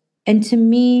souls. And to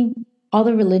me, all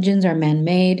the religions are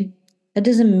man-made. That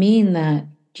doesn't mean that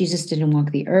Jesus didn't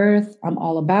walk the earth. I'm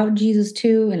all about Jesus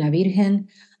too, and La Virgen.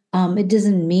 It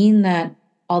doesn't mean that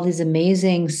all these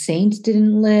amazing saints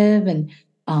didn't live, and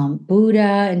Buddha,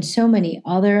 and so many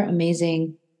other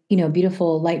amazing,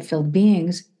 beautiful light-filled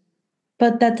beings,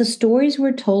 but that the stories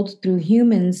were told through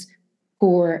humans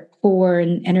for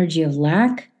an energy of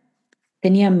lack,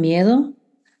 tenían miedo,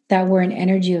 that were an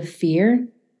energy of fear.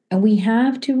 And we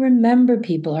have to remember,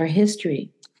 people, our history.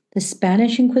 The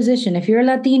Spanish Inquisition, if you're a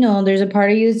Latino, there's a part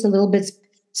of you that's a little bit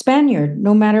Spaniard,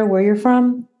 no matter where you're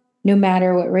from, no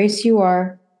matter what race you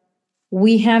are.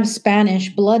 We have Spanish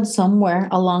blood somewhere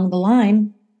along the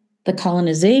line. The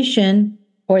colonization,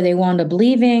 or they wound up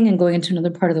leaving and going into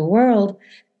another part of the world.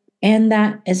 And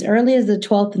that as early as the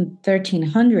 12th and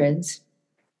 1300s,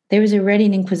 there was already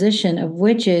an inquisition of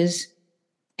witches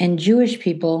and Jewish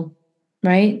people,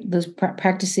 right? Those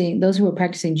who were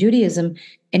practicing Judaism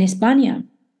in Hispania.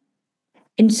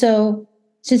 And so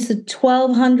since the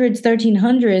 1200s,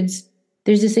 1300s,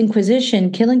 there's this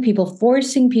inquisition killing people,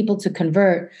 forcing people to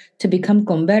convert, to become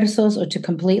conversos, or to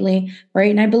completely,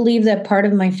 right? And I believe that part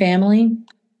of my family,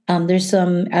 there's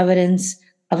some evidence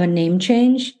of a name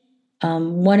change.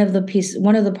 One of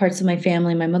the parts of my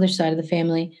family, my mother's side of the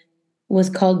family, was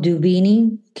called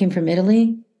Dubini, came from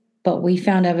Italy, but we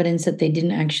found evidence that they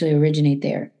didn't actually originate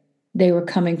there. They were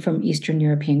coming from Eastern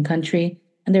European country,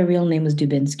 and their real name was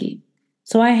Dubinsky.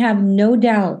 So I have no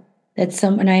doubt that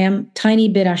and I am tiny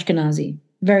bit Ashkenazi,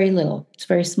 very little, it's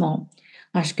very small,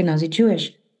 Ashkenazi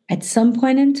Jewish. At some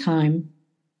point in time,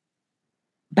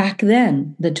 back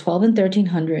then, the 12 and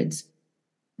 1300s,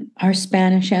 our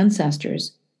Spanish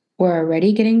ancestors were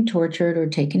already getting tortured or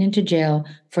taken into jail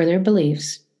for their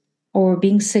beliefs, or were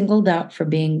being singled out for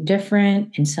being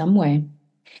different in some way.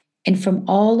 And from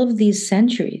all of these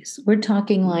centuries, we're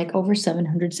talking like over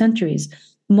 700 centuries.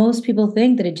 Most people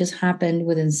think that it just happened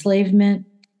with enslavement,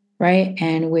 right?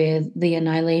 And with the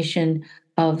annihilation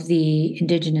of the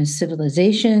indigenous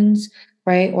civilizations,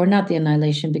 right? Or not the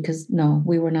annihilation, because no,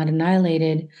 we were not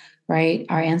annihilated, right?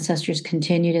 Our ancestors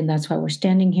continued, and that's why we're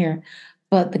standing here.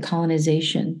 But the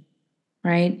colonization,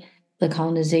 right? The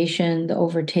colonization, the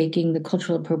overtaking, the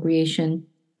cultural appropriation,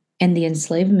 and the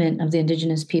enslavement of the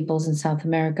indigenous peoples in South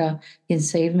America, the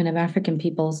enslavement of African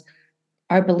peoples,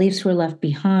 our beliefs were left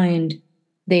behind.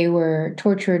 They were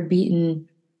tortured, beaten,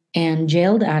 and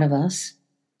jailed out of us.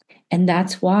 And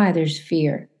that's why there's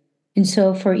fear. And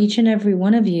so for each and every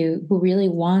one of you who really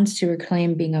wants to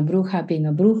reclaim being a bruja, being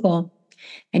a brujo,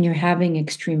 and you're having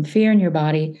extreme fear in your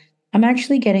body, I'm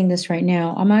actually getting this right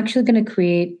now. I'm actually going to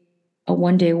create a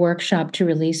one-day workshop to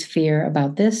release fear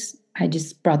about this. I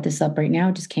just brought this up right now.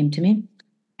 It just came to me.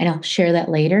 And I'll share that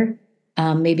later.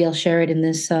 Maybe I'll share it in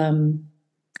this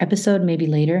episode, maybe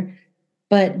later.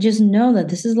 But just know that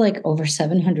this is like over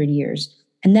 700 years.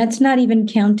 And that's not even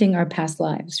counting our past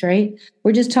lives, right?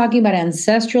 We're just talking about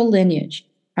ancestral lineage.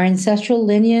 Our ancestral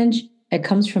lineage, that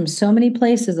comes from so many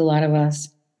places, a lot of us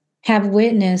have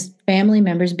witnessed family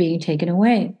members being taken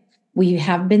away. We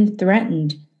have been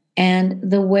threatened. And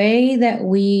the way that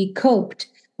we coped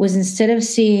was, instead of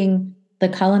seeing the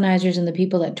colonizers and the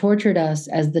people that tortured us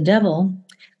as the devil,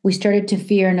 we started to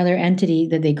fear another entity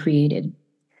that they created,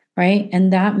 right?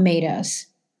 And that made us,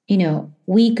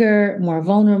 weaker, more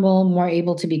vulnerable, more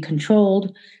able to be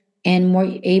controlled, and more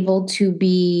able to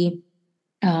be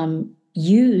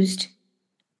used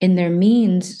in their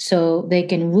means so they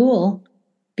can rule,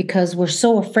 because we're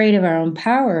so afraid of our own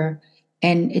power.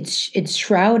 And it's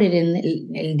shrouded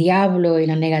in el diablo y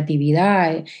la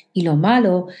negatividad y lo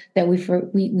malo, that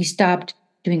we stopped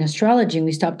doing astrology, and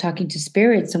we stopped talking to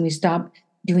spirits, and we stopped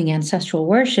doing ancestral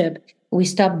worship. We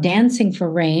stopped dancing for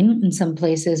rain in some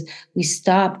places. We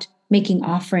stopped making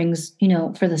offerings,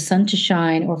 for the sun to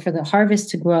shine or for the harvest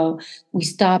to grow. We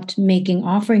stopped making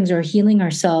offerings or healing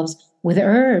ourselves with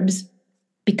herbs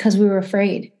because we were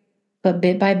afraid. But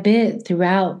bit by bit,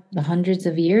 throughout the hundreds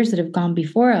of years that have gone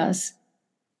before us,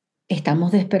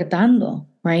 estamos despertando,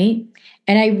 right?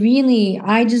 And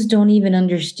I just don't even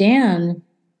understand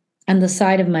and the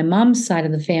side of my mom's side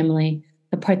of the family,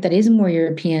 the part that is more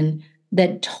European,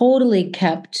 that totally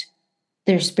kept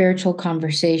their spiritual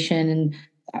conversation. And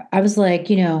I was like,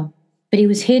 but it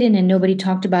was hidden and nobody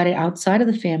talked about it outside of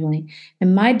the family.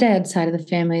 And my dad's side of the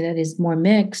family, that is more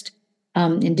mixed,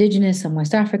 indigenous and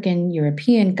West African,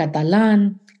 European,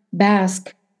 Catalan,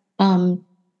 Basque,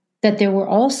 that there were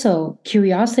also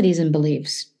curiosities and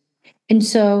beliefs. And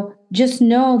so just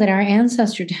know that our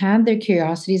ancestors had their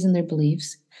curiosities and their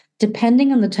beliefs.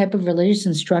 Depending on the type of religious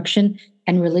instruction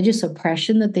and religious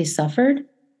oppression that they suffered,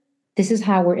 this is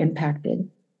how we're impacted.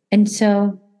 And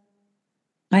so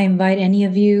I invite any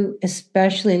of you,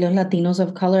 especially los Latinos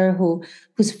of color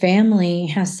whose family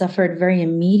has suffered very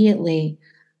immediately,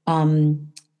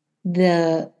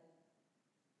 the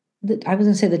I was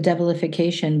going to say the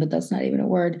devilification, but that's not even a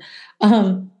word.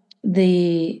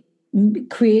 The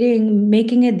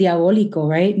making it diabolico,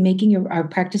 right? Making our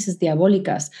practices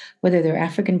diabolicas, whether they're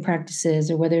African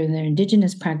practices or whether they're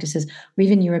indigenous practices or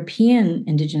even European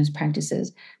indigenous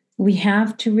practices. We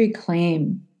have to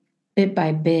reclaim bit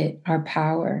by bit our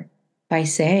power by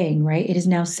saying, right, it is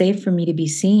now safe for me to be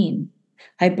seen.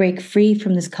 I break free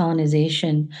from this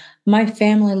colonization. My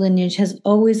family lineage has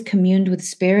always communed with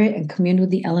spirit and communed with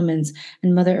the elements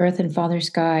and Mother Earth and Father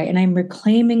Sky, and I'm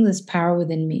reclaiming this power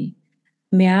within me.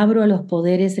 Me abro a los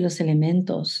poderes de los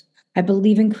elementos. I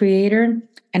believe in Creator,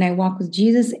 and I walk with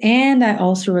Jesus, and I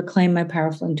also reclaim my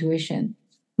powerful intuition.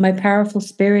 My powerful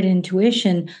spirit and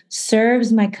intuition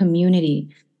serves my community.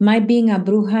 My being a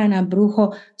bruja and a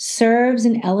brujo serves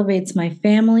and elevates my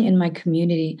family and my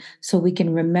community so we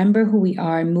can remember who we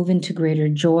are and move into greater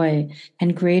joy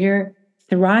and greater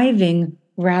thriving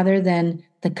rather than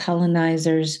the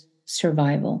colonizer's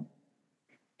survival.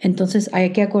 Entonces hay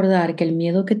que acordar que el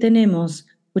miedo que tenemos,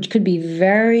 which could be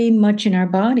very much in our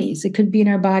bodies, it could be in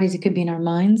our bodies, it could be in our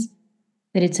minds,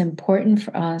 that it's important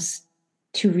for us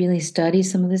to really study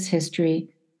some of this history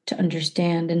to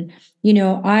understand. And,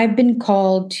 I've been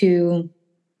called to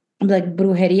like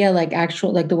brujeria,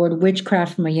 like the word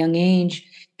witchcraft from a young age.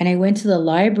 And I went to the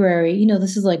library,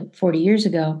 this is like 40 years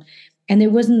ago, and there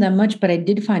wasn't that much, but I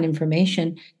did find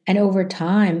information. And over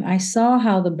time, I saw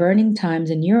how the burning times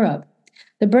in Europe,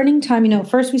 the burning time,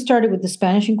 first we started with the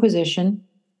Spanish Inquisition,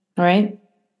 all right,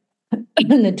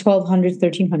 in the 1200s,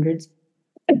 1300s.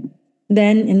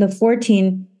 Then in the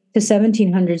 14 to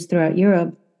 1700s throughout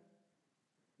Europe,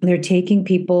 they're taking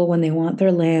people when they want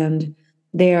their land.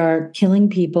 They are killing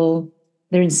people.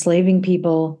 They're enslaving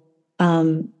people.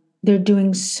 They're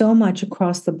doing so much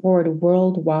across the board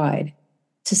worldwide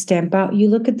to stamp out. You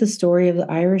look at the story of the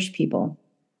Irish people,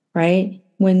 right?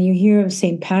 When you hear of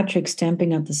St. Patrick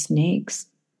stamping out the snakes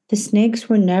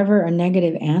were never a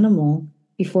negative animal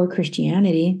before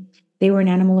Christianity. They were an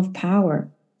animal of power.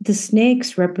 The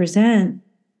snakes represent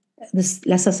las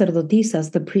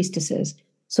sacerdotisas, the priestesses.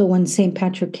 So when St.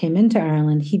 Patrick came into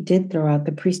Ireland, he did throw out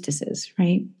the priestesses,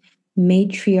 right?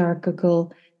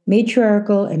 Matriarchal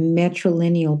and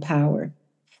matrilineal power.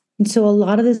 And so a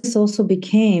lot of this also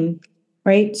became,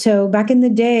 right? So back in the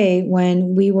day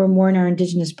when we were more in our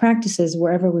indigenous practices,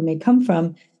 wherever we may come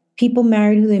from, people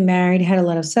married who they married, had a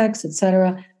lot of sex,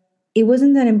 etc. It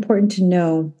wasn't that important to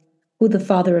know who the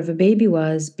father of a baby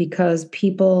was because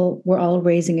people were all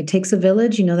raising, it takes a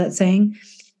village, you know that saying?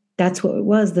 That's what it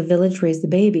was. The village raised the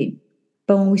baby.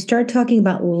 But when we start talking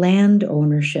about land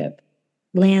ownership,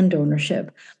 when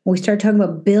we start talking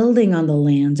about building on the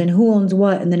lands and who owns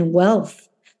what, and then wealth,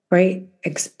 right?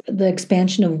 The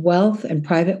expansion of wealth and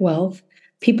private wealth,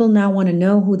 people now want to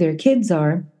know who their kids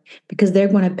are because they're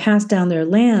going to pass down their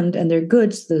land and their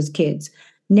goods to those kids.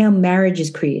 Now marriage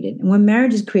is created. And when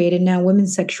marriage is created, now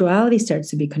women's sexuality starts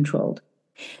to be controlled.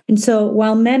 And so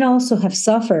while men also have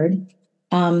suffered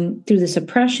through this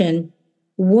oppression,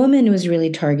 woman was really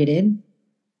targeted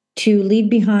to leave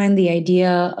behind the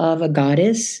idea of a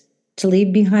goddess, to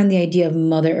leave behind the idea of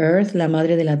Mother Earth, la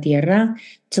Madre de la Tierra,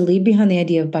 to leave behind the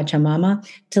idea of Pachamama,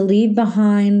 to leave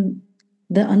behind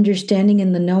the understanding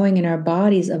and the knowing in our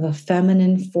bodies of a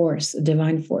feminine force, a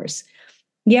divine force.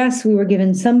 Yes, we were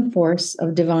given some force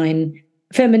of divine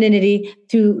femininity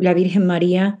through La Virgen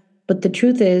Maria, but the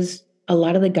truth is, a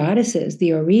lot of the goddesses, the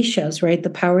orishas, right, the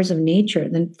powers of nature,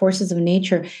 the forces of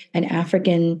nature, and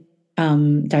African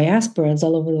diasporas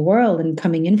all over the world and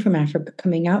coming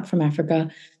out from Africa,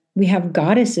 we have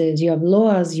goddesses, you have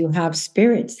loas, you have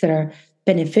spirits that are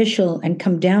beneficial and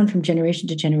come down from generation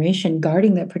to generation,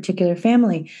 guarding that particular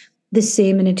family. The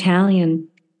same in Italian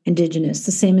indigenous,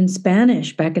 the same in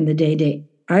Spanish back in the day,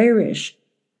 Irish,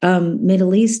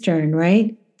 Middle Eastern,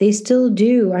 right? They still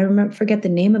do. I forget the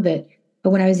name of it. But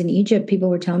when I was in Egypt, people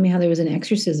were telling me how there was an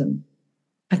exorcism.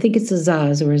 I think it's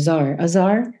Azaz or Azar.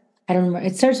 Azar? I don't remember.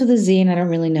 It starts with a Z and I don't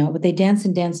really know, but they dance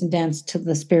and dance and dance till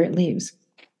the spirit leaves.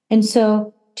 And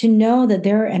so to know that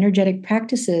there are energetic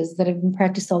practices that have been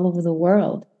practiced all over the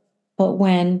world, but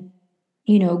when,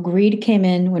 greed came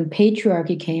in, when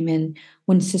patriarchy came in,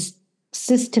 when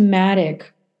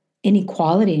systematic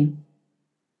inequality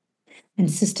and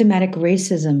systematic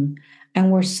racism,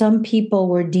 and where some people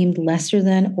were deemed lesser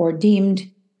than or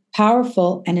deemed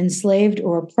powerful and enslaved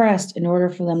or oppressed in order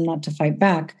for them not to fight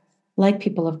back, like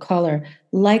people of color,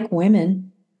 like women,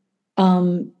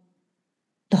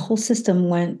 the whole system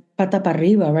went pata para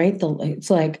arriba, right? It's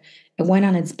like it went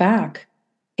on its back.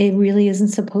 It really isn't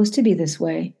supposed to be this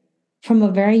way. From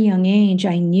a very young age,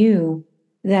 I knew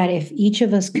that if each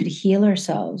of us could heal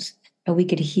ourselves and we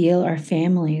could heal our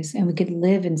families and we could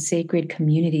live in sacred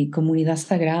community, comunidad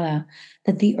sagrada,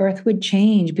 that the earth would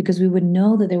change because we would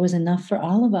know that there was enough for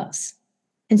all of us.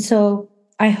 And so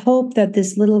I hope that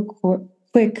this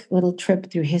quick little trip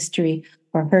through history,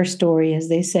 or her story, as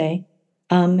they say,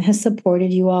 has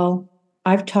supported you all.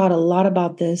 I've taught a lot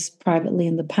about this privately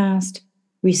in the past,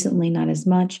 recently not as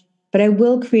much, but I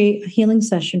will create a healing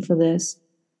session for this.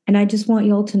 And I just want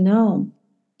you all to know,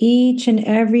 each and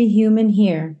every human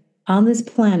here on this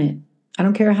planet, I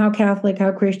don't care how Catholic,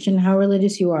 how Christian, how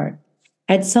religious you are,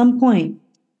 at some point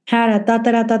had a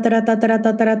tatara, tatara, tatara,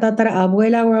 tatara, tatara,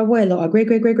 abuela or abuelo, a great,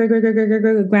 great, great, great, great, great, great,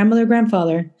 great, great grandmother,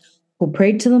 grandfather, who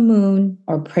prayed to the moon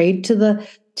or prayed to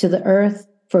the earth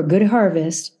for a good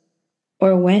harvest,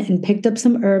 or went and picked up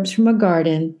some herbs from a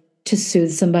garden to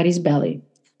soothe somebody's belly.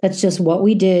 That's just what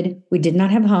we did. We did not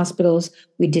have hospitals.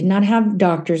 We did not have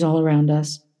doctors all around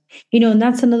us. And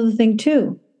that's another thing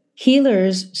too.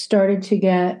 Healers started to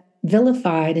get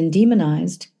vilified and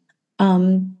demonized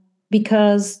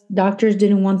because doctors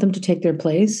didn't want them to take their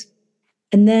place.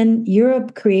 And then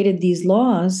Europe created these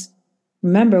laws.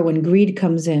 Remember when greed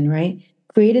comes in, right?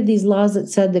 Created these laws that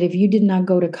said that if you did not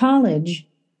go to college,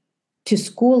 to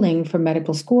schooling for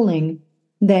medical schooling,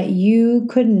 that you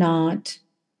could not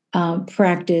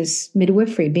practice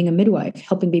midwifery, being a midwife,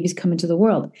 helping babies come into the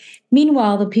world.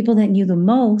 Meanwhile, the people that knew the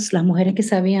most, las mujeres que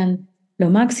sabían lo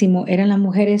máximo, eran las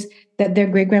mujeres that their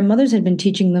great-grandmothers had been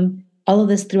teaching them all of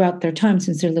this throughout their time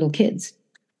since they're little kids.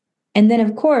 And then,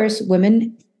 of course,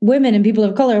 women and people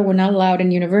of color were not allowed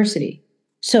in university.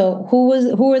 So who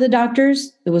were the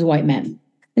doctors? It was white men.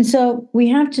 And so we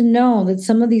have to know that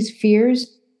some of these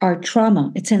fears are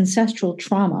trauma. It's ancestral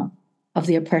trauma of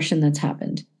the oppression that's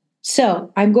happened.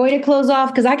 So I'm going to close off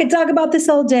because I could talk about this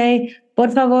all day. Por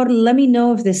favor, let me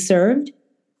know if this served.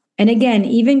 And again,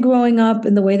 even growing up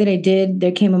in the way that I did,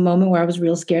 there came a moment where I was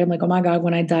real scared. I'm like, oh my God,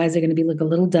 when I die, is there going to be like a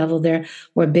little devil there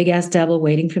or a big ass devil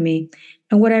waiting for me?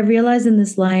 And what I realized in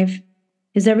this life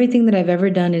is everything that I've ever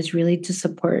done is really to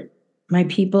support my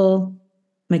people,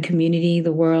 my community,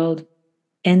 the world,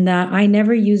 and that I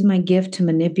never use my gift to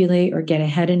manipulate or get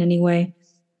ahead in any way.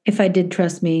 If I did,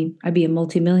 trust me, I'd be a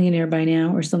multimillionaire by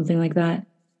now or something like that.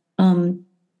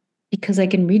 Because I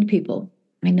can read people.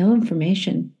 I know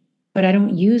information, but I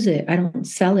don't use it. I don't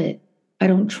sell it. I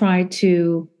don't try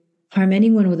to harm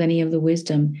anyone with any of the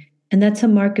wisdom. And that's a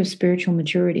mark of spiritual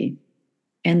maturity.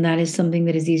 And that is something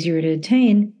that is easier to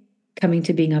attain coming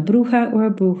to being a bruja or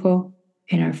a brujo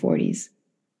in our 40s.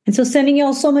 And so sending you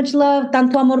all so much love,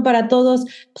 tanto amor para todos.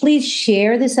 Please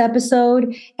share this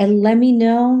episode and let me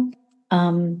know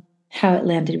how it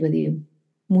landed with you.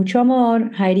 Mucho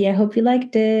amor. Heidi, I hope you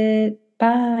liked it.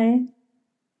 Bye.